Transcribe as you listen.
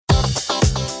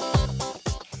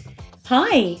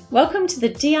Hi, welcome to the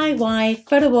DIY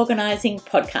Photo Organising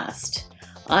Podcast.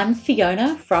 I'm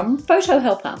Fiona from Photo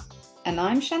Helper. And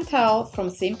I'm Chantal from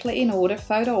Simply in Order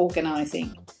Photo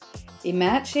Organising.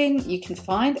 Imagine you can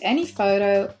find any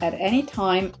photo at any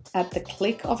time at the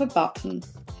click of a button.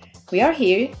 We are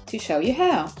here to show you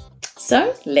how.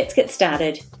 So let's get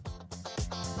started.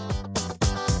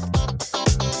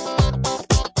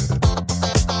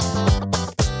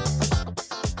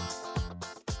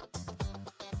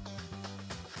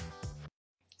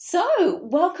 So,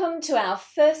 welcome to our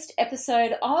first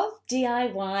episode of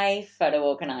DIY Photo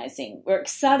Organising. We're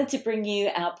excited to bring you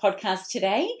our podcast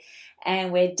today,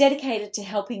 and we're dedicated to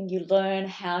helping you learn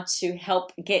how to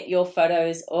help get your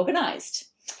photos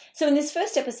organised. So in this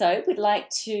first episode, we'd like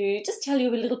to just tell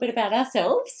you a little bit about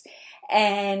ourselves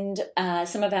and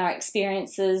some of our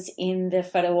experiences in the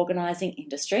photo organising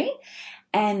industry,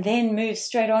 and then move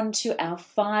straight on to our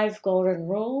 5 golden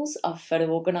rules of photo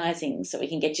organising so we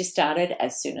can get you started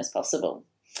as soon as possible.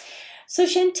 So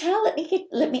Chantal,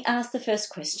 let me ask the first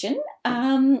question.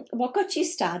 What got you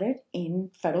started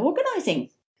in photo organising?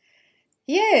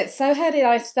 Yeah, so how did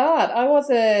I start? I was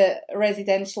a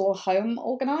residential home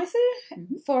organiser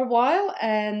for a while,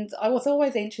 and I was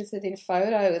always interested in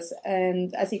photos.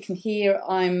 And as you can hear,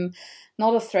 I'm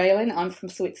not Australian, I'm from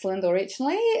Switzerland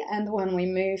originally. And when we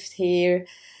moved here,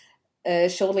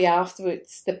 shortly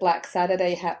afterwards, the Black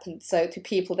Saturday happened. So to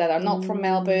people that are not from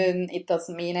Melbourne, it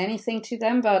doesn't mean anything to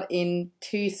them. But in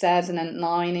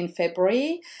 2009, in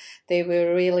February, there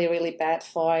were really, really bad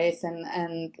fires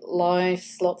and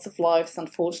lots of lives,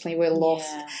 unfortunately, were lost.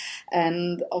 Yeah.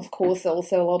 And of course,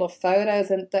 also a lot of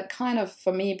photos. And that kind of,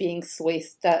 for me being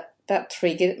Swiss, that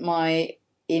triggered my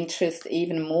interest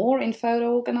even more in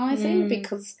photo organising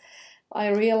because I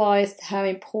realised how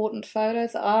important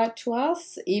photos are to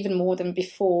us, even more than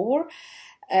before,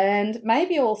 and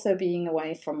maybe also being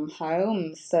away from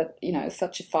home, so,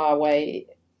 such a far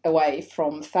away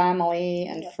from family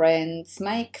and friends,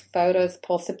 make photos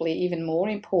possibly even more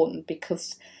important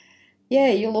because,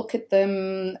 you look at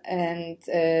them and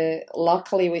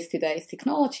luckily with today's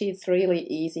technology, it's really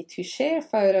easy to share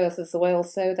photos as well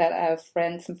so that our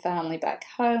friends and family back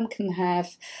home can have,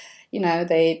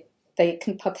 they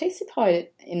can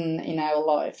participate in our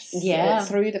lives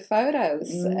through the photos.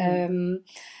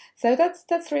 So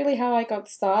that's really how I got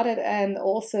started, and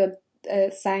also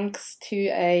thanks to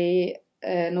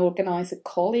an organizer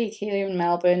colleague here in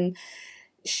Melbourne,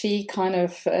 she kind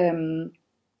of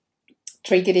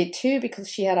triggered it too because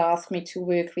she had asked me to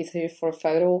work with her for a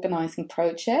photo organising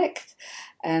project,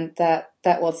 and that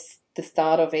was the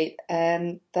start of it,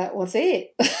 and that was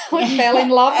it. I fell in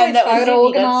love with photo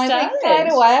organising straight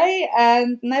away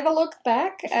and never looked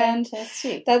back.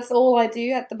 Fantastic. And that's all I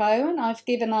do at the moment. I've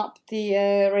given up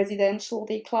the residential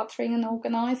decluttering and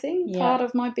organising part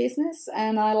of my business,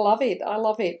 and I love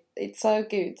it. It's so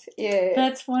good. Yeah.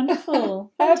 That's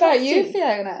wonderful. How about you,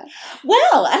 Fiona?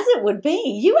 Well, as it would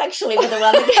be, you actually were the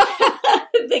one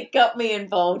that got me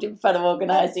involved in photo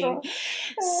organising.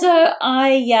 So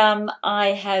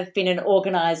I have been an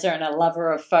organiser and a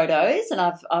lover of photos, and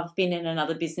I've been in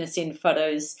another business in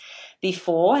photos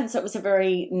before, and so it was a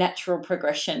very natural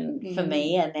progression for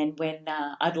me. And then when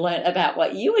I'd learnt about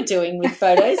what you were doing with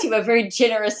photos, you were very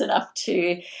generous enough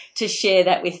to share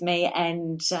that with me,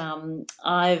 and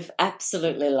I've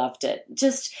absolutely loved it.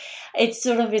 Just it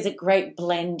sort of is a great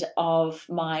blend of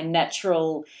my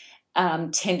natural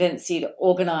tendency to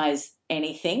organise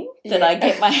anything that I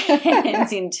get my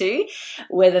hands into,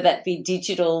 whether that be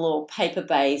digital or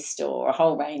paper-based or a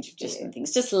whole range of different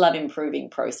things. Just love improving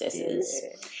processes.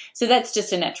 So that's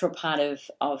just a natural part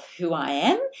of who I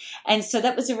am. And so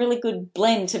that was a really good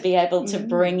blend to be able to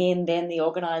bring in then the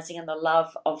organising and the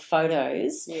love of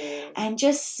photos and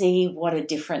just see what a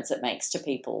difference it makes to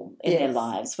people in their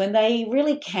lives when they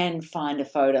really can find a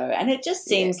photo. And it just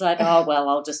seems like, oh, well,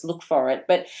 I'll just look for it.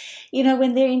 But,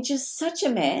 when they're in just such a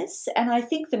mess, and I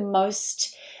think the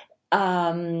most...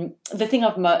 the thing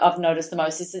I've noticed the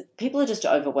most is that people are just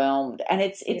overwhelmed, and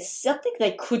it's something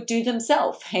they could do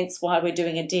themselves, hence why we're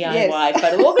doing a DIY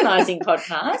photo organising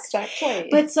podcast. Exactly.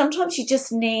 But sometimes you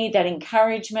just need that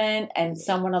encouragement and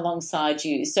someone alongside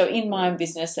you. So in my own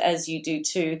business, as you do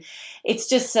too, it's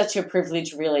just such a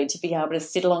privilege really to be able to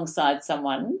sit alongside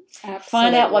someone,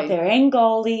 find out what their end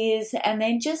goal is, and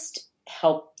then just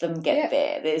help them get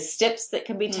there. There's steps that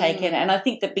can be taken, and I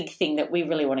think the big thing that we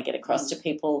really want to get across to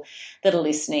people that are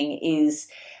listening is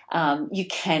you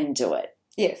can do it.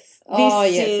 Yes.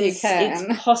 You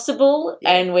can. It's possible,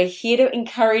 and we're here to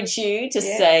encourage you to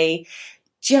say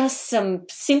just some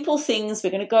simple things.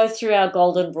 We're going to go through our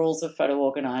golden rules of photo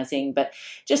organising, but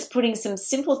just putting some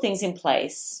simple things in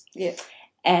place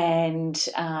and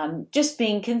just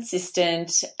being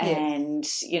consistent, and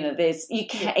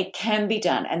it can be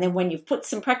done. And then when you've put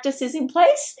some practices in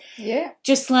place,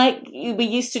 just like we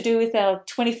used to do with our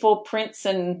 24 prints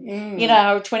and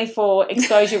our 24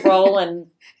 exposure roll, and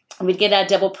we'd get our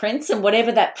double prints, and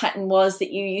whatever that pattern was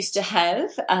that you used to have,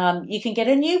 you can get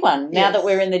a new one now that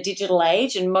we're in the digital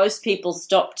age, and most people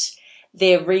stopped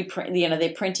their reprint, their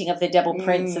printing of their double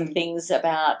prints and things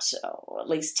about at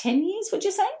least 10 years, would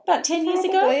you say? About 10 years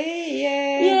ago?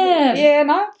 Yeah,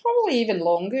 no, probably even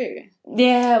longer.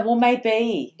 Yeah, well,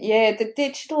 maybe. Yeah, the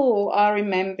digital, I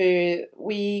remember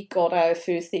we got our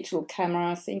first digital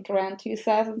camera, I think, around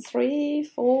 2003,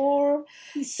 2004.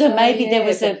 So maybe there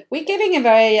was We're giving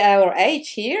away our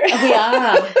age here. We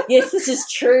are. Yes, this is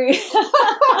true.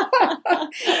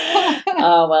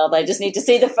 Oh, well, they just need to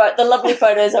see the lovely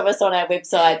photos of us on our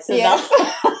website,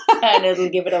 and it'll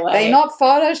give it away. They're not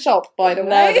photoshopped, by the way.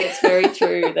 No, that's very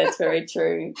true. That's very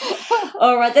true.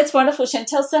 All right, that's wonderful,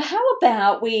 Chantel. So how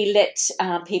about we let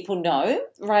people know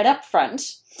right up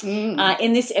front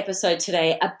in this episode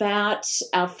today about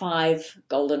our 5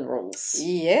 golden rules?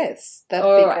 Yes, that'd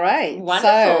be great. Wonderful.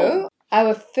 So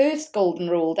our first golden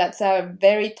rule, that's our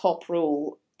very top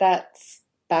rule, that's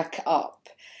back up.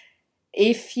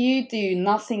 If you do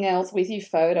nothing else with your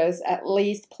photos, at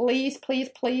least please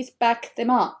back them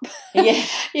up.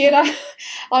 Yeah.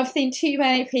 I've seen too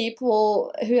many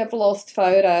people who have lost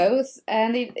photos,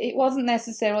 and it wasn't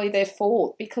necessarily their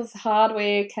fault, because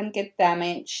hardware can get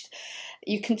damaged.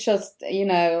 You can just,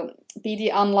 be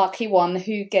the unlucky one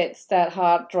who gets that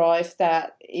hard drive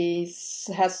that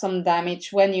has some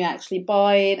damage when you actually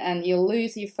buy it, and you'll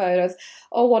lose your photos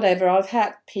or whatever. I've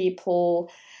had people,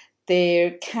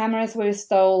 their cameras were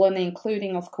stolen,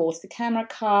 including, of course, the camera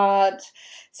card,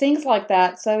 things like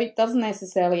that. So it doesn't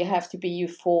necessarily have to be your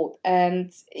fault.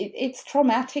 And it's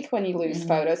traumatic when you lose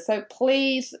photos. So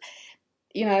please,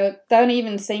 don't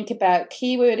even think about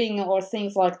keywording or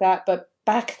things like that, but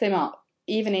back them up,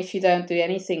 even if you don't do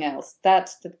anything else.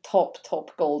 That's the top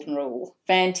golden rule.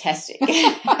 Fantastic.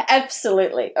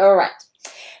 Absolutely. All right.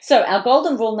 So our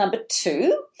golden rule number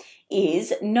 2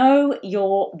 is know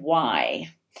your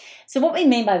why. So what we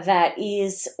mean by that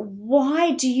is,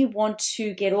 why do you want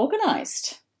to get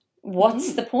organised?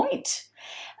 What's the point?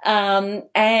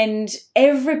 And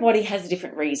everybody has a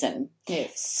different reason.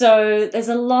 Yes. So there's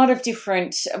a lot of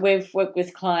different, we've worked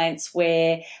with clients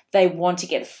where they want to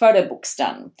get photo books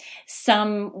done.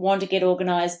 Some want to get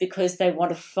organised because they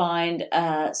want to find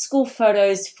school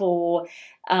photos for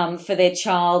their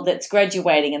child that's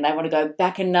graduating, and they want to go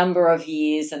back a number of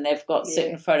years, and they've got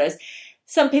certain photos.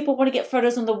 Some people want to get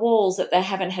photos on the walls that they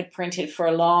haven't had printed for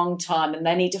a long time, and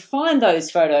they need to find those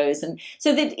photos. And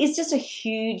so there is just a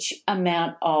huge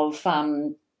amount of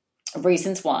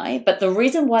reasons why. But the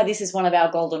reason why this is one of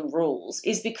our golden rules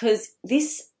is because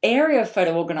this area of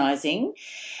photo organising,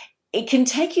 it can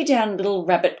take you down little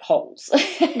rabbit holes.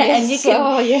 And you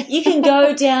can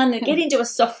go down and get into a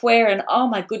software, and oh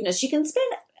my goodness, you can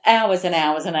spend hours and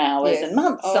hours and hours and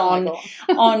months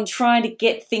on trying to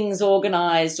get things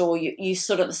organised, or you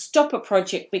sort of stop a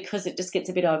project because it just gets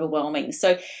a bit overwhelming.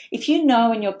 So if you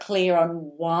know and you're clear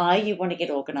on why you want to get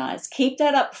organised, keep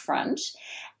that up front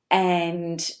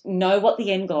and know what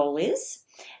the end goal is.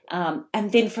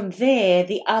 And then from there,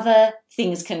 the other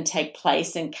things can take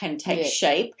place and can take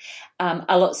shape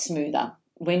a lot smoother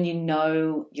when you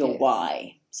know your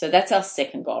why. So that's our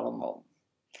second golden rule.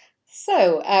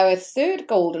 So our third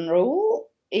golden rule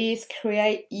is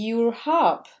create your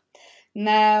hub.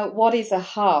 Now, what is a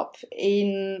hub?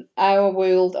 In our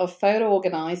world of photo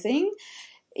organising,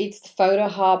 it's the photo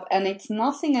hub, and it's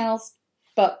nothing else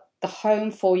but the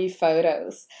home for your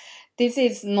photos. This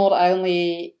is not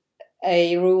only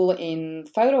a rule in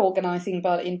photo organising,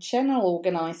 but in general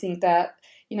organising, that,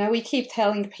 we keep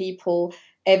telling people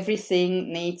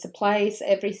everything needs a place,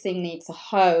 everything needs a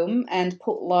home, and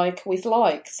put like with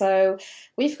like. So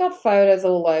we've got photos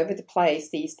all over the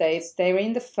place these days. They're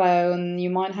in the phone,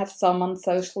 you might have some on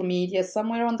social media,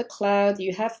 somewhere on the cloud,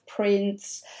 you have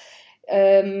prints,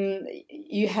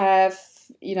 you have,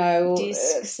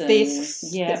 discs,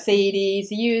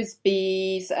 CDs,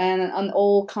 USBs, and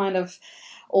all kind of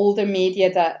older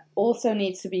media that also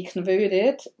needs to be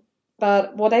converted.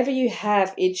 But whatever you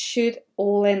have, it should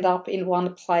all end up in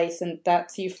one place, and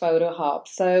that's your photo hub.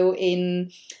 So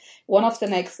in one of the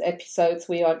next episodes,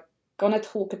 we are going to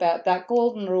talk about that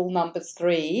golden rule number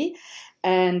 3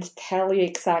 and tell you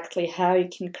exactly how you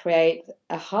can create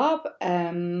a hub.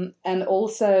 And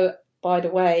also, by the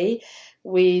way,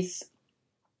 with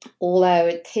all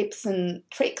our tips and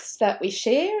tricks that we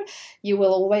share. You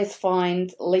will always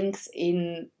find links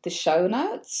in the show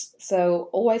notes. So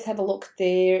always have a look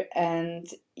there, and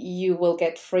you will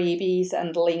get freebies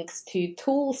and links to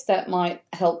tools that might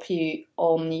help you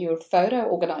on your photo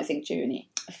organizing journey.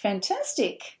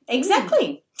 Fantastic.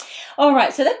 Exactly. All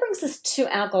right. So that brings us to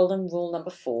our golden rule number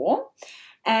 4.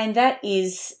 And that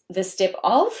is the step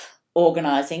of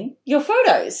organizing your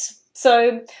photos.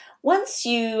 So once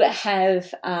you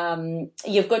have,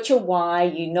 you've got your why,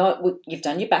 you know, you've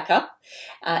done your backup,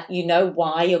 you know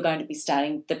why you're going to be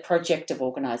starting the project of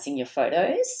organizing your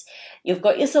photos, you've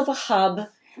got yourself a hub,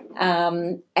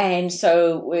 and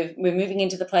so we're moving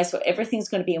into the place where everything's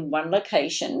going to be in one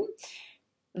location.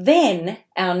 Then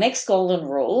our next golden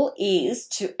rule is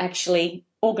to actually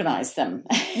organize them.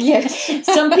 Yes.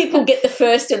 Some people get the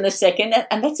first and the second,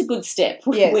 and that's a good step.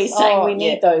 Yes. We're saying we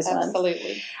need those ones.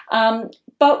 Absolutely.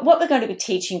 But what we're going to be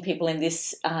teaching people in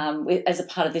this, as a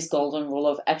part of this golden rule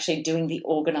of actually doing the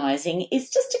organizing,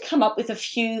 is just to come up with a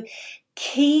few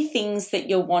key things that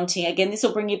you're wanting. Again, this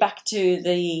will bring you back to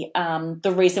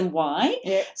the reason why.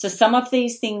 Yeah. So some of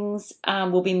these things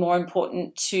will be more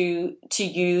important to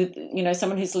you. You know,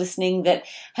 someone who's listening that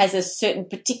has a certain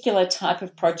particular type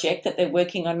of project that they're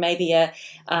working on, maybe a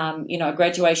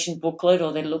graduation booklet,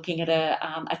 or they're looking at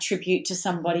a tribute to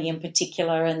somebody in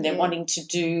particular, and they're wanting to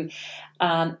do.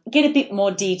 Get a bit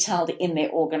more detailed in their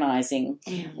organising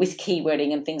with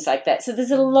keywording and things like that. So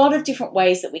there's a lot of different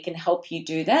ways that we can help you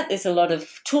do that. There's a lot of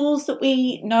tools that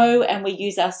we know and we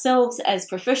use ourselves as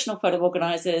professional photo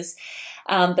organisers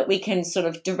that we can sort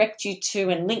of direct you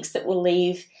to, and links that we'll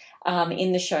leave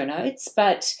in the show notes.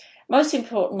 But most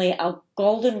importantly, our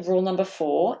golden rule number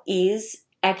 4 is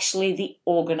actually the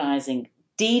organising.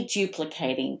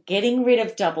 Deduplicating, getting rid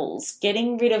of doubles,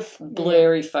 getting rid of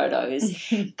blurry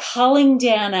photos, culling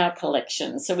down our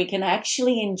collection so we can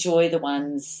actually enjoy the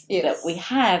ones that we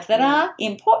have that are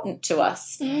important to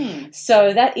us.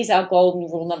 So that is our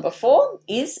golden rule number 4,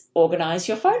 is organise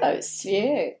your photos.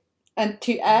 Yeah. And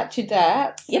to add to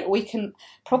that, we can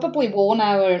probably warn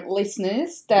our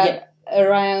listeners that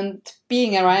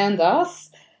being around us,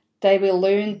 they will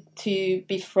learn to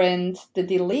befriend the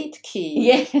delete key.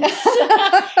 Yes.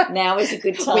 Now is a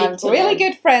good time to really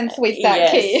good friends with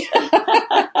that key.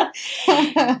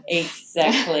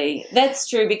 Exactly. That's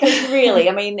true, because really,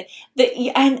 I mean,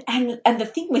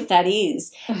 the thing with that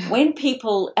is when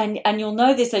people, and you'll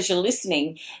know this as you're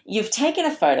listening, you've taken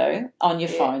a photo on your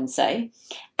phone, say,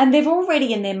 and they've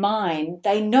already in their mind,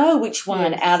 they know which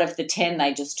one out of the 10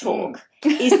 they just took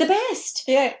is the best.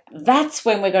 That's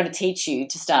when we're going to teach you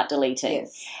to start deleting.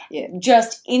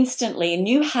 Just instantly,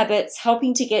 new habits,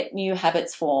 helping to get new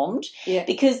habits formed,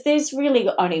 because there's really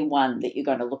only one that you're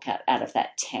going to look at out of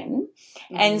that 10.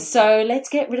 And so let's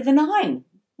get rid of the 9.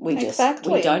 We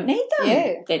don't need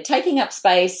them. They're taking up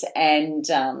space, and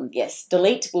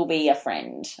delete will be a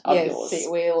friend of yours. Yes,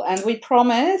 it will. And we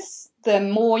promise the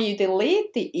more you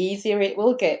delete, the easier it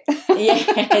will get.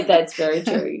 That's very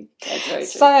true. That's very true.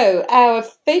 So our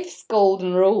 5th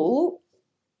golden rule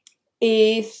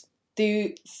is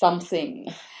do something.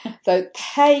 So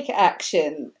take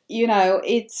action. You know,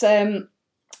 it's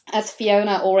as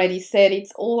Fiona already said,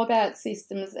 it's all about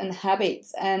systems and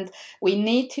habits, and we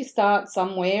need to start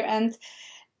somewhere. And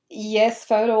yes,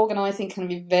 photo organizing can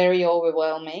be very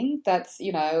overwhelming. That's,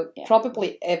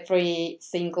 probably every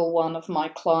single one of my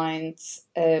clients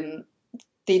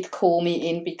did call me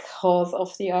in because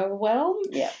of the overwhelm.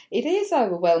 It is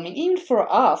overwhelming, even for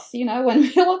us, when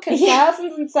we look at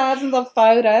thousands and thousands of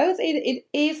photos, it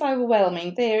is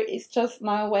overwhelming. There is just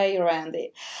no way around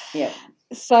it.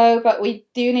 So, but we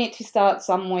do need to start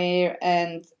somewhere,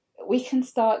 and we can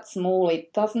start small.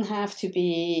 It doesn't have to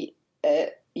be,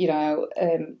 it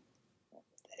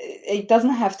doesn't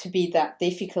have to be that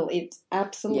difficult. It's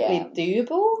absolutely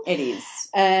doable. It is.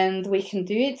 And we can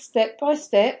do it step by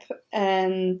step,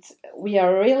 and we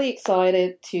are really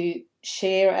excited to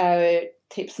share our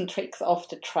tips and tricks of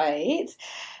the trade,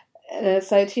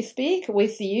 so to speak,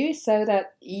 with you, so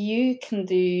that you can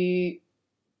do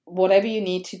whatever you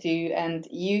need to do, and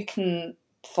you can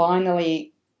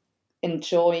finally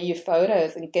enjoy your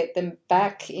photos and get them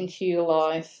back into your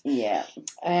life.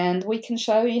 And we can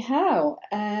show you how.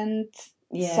 And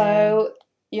so,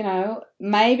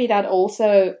 maybe that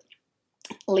also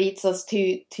leads us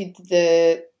to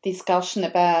the discussion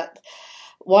about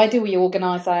why do we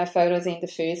organise our photos in the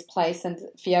first place. And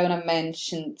Fiona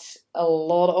mentioned a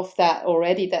lot of that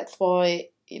already. That's why,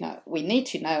 we need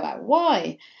to know our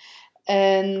why.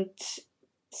 And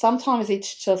sometimes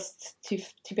it's just to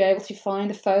be able to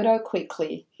find a photo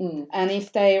quickly. And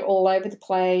if they're all over the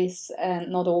place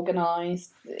and not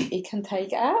organised, it can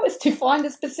take hours to find a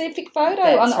specific photo.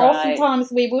 That's and right.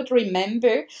 Oftentimes we would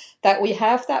remember that we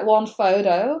have that one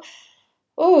photo.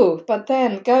 Oh, but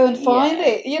then go and find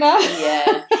it,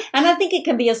 Yeah. And I think it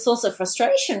can be a source of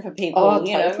frustration for people. Oh,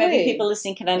 Maybe people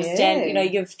listening can understand, Yeah.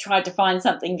 You've tried to find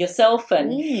something yourself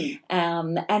and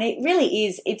it really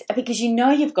is, it's because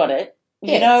you've got it.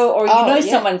 Yes.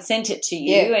 Someone sent it to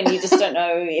you and you just don't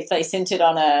know if they sent it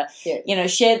on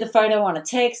shared the photo on a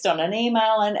text, on an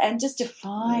email, and just to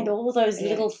find all those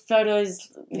little photos,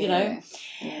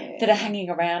 that are hanging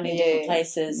around in different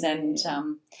places. And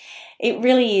it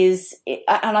really is,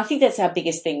 and I think that's our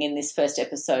biggest thing in this first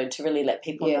episode, to really let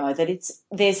people know that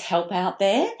there's help out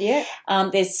there. Yeah.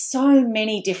 There's so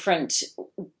many different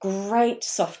great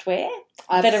software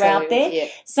that are out there. Yeah.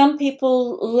 Some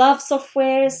people love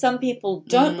software. Some people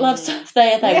don't love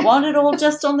software. They want it all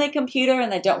just on their computer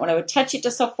and they don't want to attach it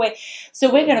to software.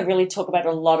 So we're going to really talk about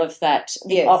a lot of that,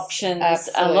 the options,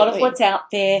 a lot of what's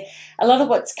out there, a lot of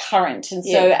what's current. And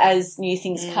so as new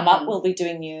things come up, we'll be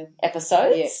doing new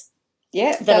episodes. Yeah.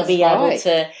 Yeah, that'll be able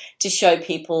to show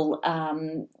people,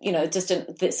 just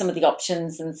some of the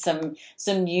options and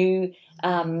some new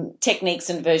techniques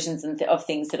and versions of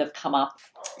things that have come up.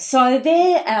 So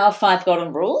they're our 5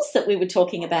 golden rules that we were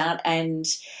talking about, and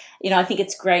I think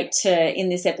it's great in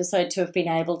this episode to have been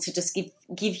able to just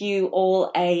give you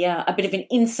all a bit of an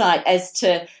insight as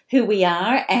to who we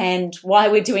are and why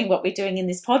we're doing what we're doing in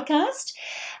this podcast.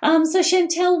 So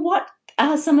Chantel, what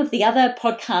are some of the other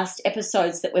podcast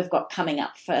episodes that we've got coming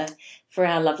up for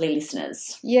our lovely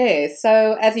listeners? Yeah,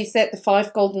 so as you said, the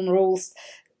 5 golden rules,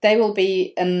 they will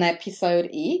be an episode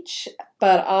each,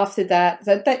 but after that,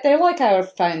 they're like our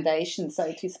foundation,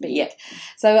 so to speak. Yeah.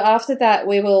 So after that,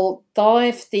 we will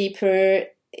dive deeper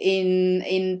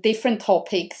in different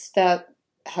topics that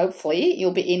hopefully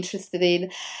you'll be interested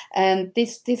in, and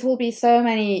this will be so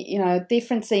many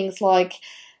different things like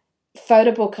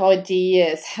photo book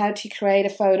ideas, how to create a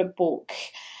photo book,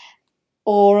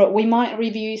 or we might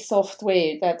review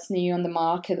software that's new on the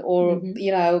market, or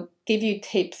give you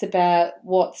tips about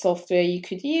what software you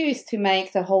could use to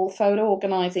make the whole photo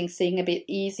organizing thing a bit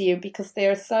easier, because there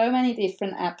are so many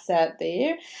different apps out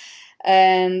there,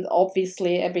 and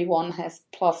obviously everyone has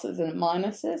pluses and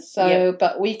minuses. So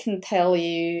but we can tell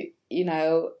you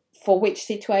for which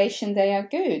situation they are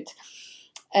good.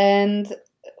 And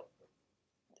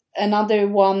another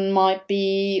one might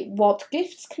be, what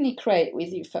gifts can you create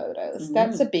with your photos?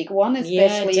 That's a big one,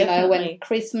 especially when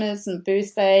Christmas and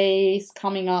birthdays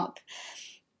coming up.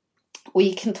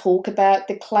 We can talk about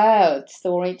the cloud,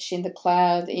 storage in the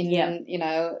cloud,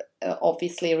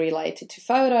 obviously related to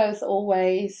photos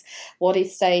always. What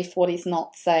is safe, what is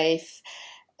not safe,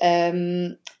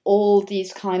 all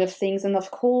these kind of things. And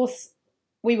of course,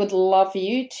 we would love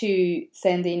you to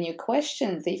send in your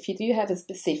questions. If you do have a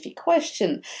specific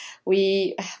question,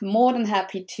 we are more than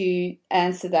happy to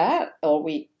answer that, or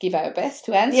we give our best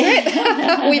to answer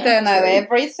it. We don't know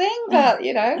everything, but,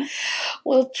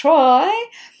 we'll try.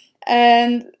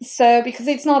 And so, because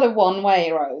it's not a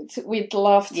one-way road, we'd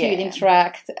love to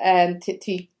interact and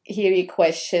to hear your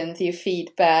questions, your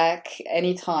feedback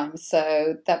anytime.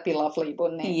 So that'd be lovely,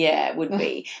 wouldn't it? Yeah, it would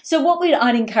be. So what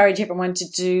I'd encourage everyone to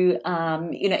do,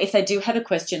 if they do have a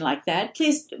question like that,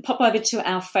 please pop over to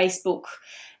our Facebook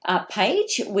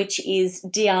page, which is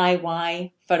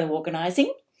DIY Photo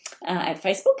Organising. At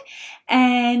Facebook,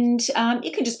 and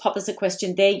you can just pop us a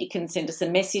question there. You can send us a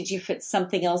message if it's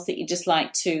something else that you just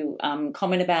like to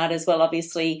comment about as well.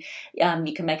 Obviously,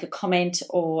 you can make a comment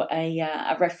or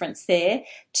a reference there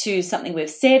to something we've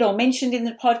said or mentioned in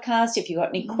the podcast. If you've got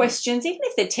any questions, even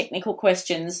if they're technical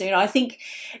questions, I think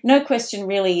no question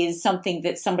really is something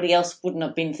that somebody else wouldn't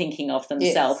have been thinking of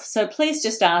themselves. Yes. So please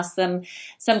just ask them.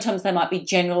 Sometimes they might be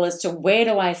general as to where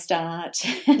do I start?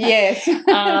 Yes.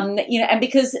 And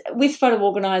because with photo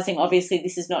organising, obviously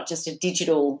this is not just a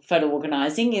digital photo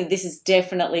organising. This is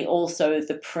definitely also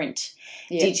the print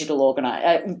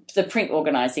the print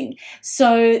organising.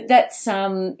 So that's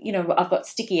I've got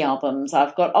sticky albums,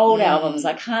 I've got old albums.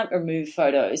 I can't remove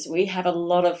photos. We have a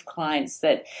lot of clients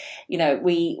that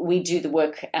we do the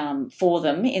work for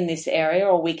them in this area,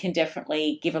 or we can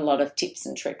definitely give a lot of tips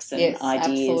and tricks and ideas.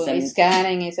 Absolutely. And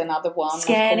scanning is another one.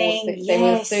 Scanning, of course. There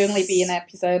will certainly be an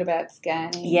episode about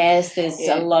scanning. Yes, there's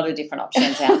a lot of different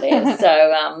options out there.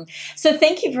 So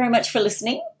thank you very much for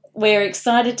listening. We're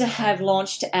excited to have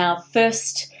launched our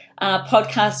first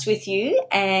podcast with you,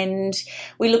 and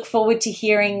we look forward to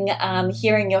hearing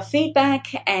your feedback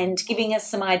and giving us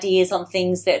some ideas on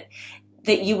things that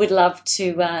that you would love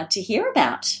to hear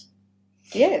about.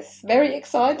 Yes, very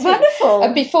exciting. Wonderful.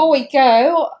 And before we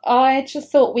go, I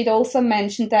just thought we'd also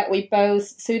mention that we're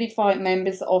both certified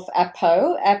members of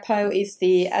APO. APO is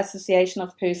the Association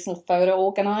of Personal Photo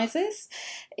Organisers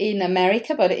in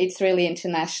America, but it's really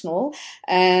international.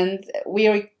 And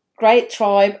we're a great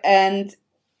tribe. And,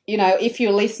 you know, if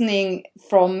you're listening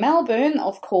from Melbourne,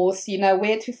 of course, you know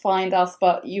where to find us,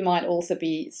 but you might also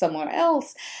be somewhere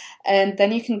else. And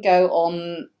then you can go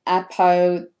on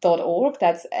appo.org,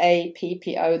 that's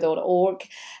appo.org,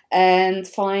 and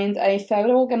find a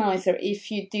photo organizer if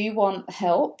you do want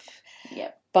help.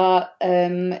 Yep. But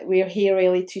we're here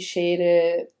really to share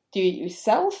the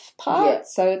do-it-yourself part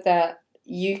so that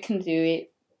you can do it.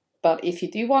 But if you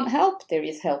do want help, there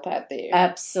is help out there.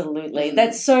 Absolutely.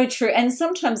 That's so true. And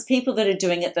sometimes people that are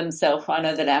doing it themselves, I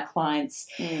know that our clients,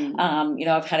 you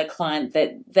know, I've had a client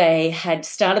that they had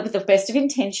started with the best of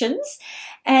intentions,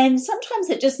 and sometimes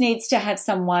it just needs to have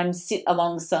someone sit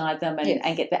alongside them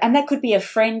and get that. And that could be a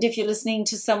friend if you're listening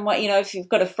to someone, you know, if you've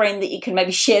got a friend that you can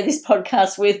maybe share this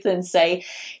podcast with and say,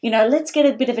 you know, let's get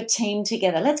a bit of a team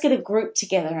together. Let's get a group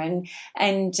together and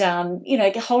you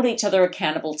know, hold each other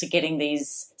accountable to getting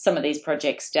some of these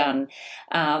projects done.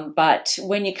 But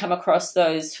when you come across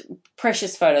those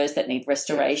precious photos that need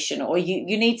restoration, or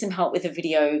you need some help with a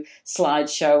video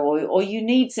slideshow, or you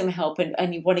need some help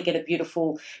and you want to get a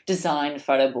beautiful design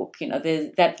photo book, you know,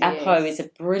 that APO is a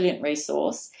brilliant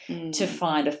resource to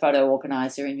find a photo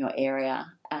organizer in your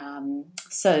area.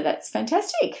 So that's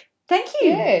fantastic. Thank you.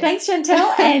 Yeah. Thanks,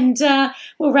 Chantel. And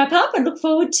we'll wrap up and look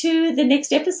forward to the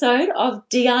next episode of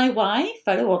DIY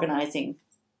Photo Organising.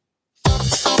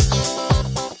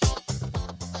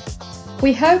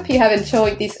 We hope you have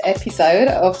enjoyed this episode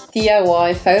of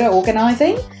DIY Photo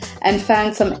Organising and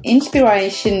found some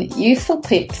inspiration, useful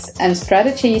tips and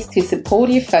strategies to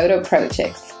support your photo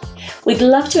projects. We'd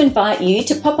love to invite you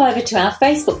to pop over to our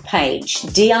Facebook page,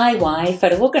 DIY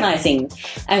Photo Organising,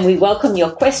 and we welcome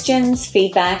your questions,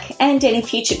 feedback and any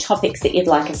future topics that you'd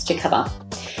like us to cover.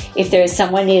 If there is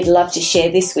someone you'd love to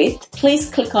share this with, please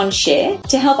click on share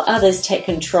to help others take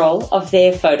control of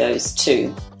their photos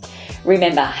too.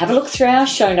 Remember, have a look through our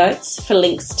show notes for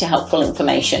links to helpful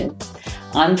information.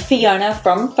 I'm Fiona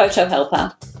from Photo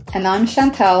Helper. And I'm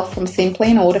Chantal from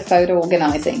Simply in Order Photo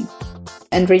Organising.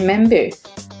 And remember,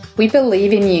 we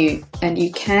believe in you and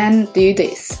you can do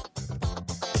this.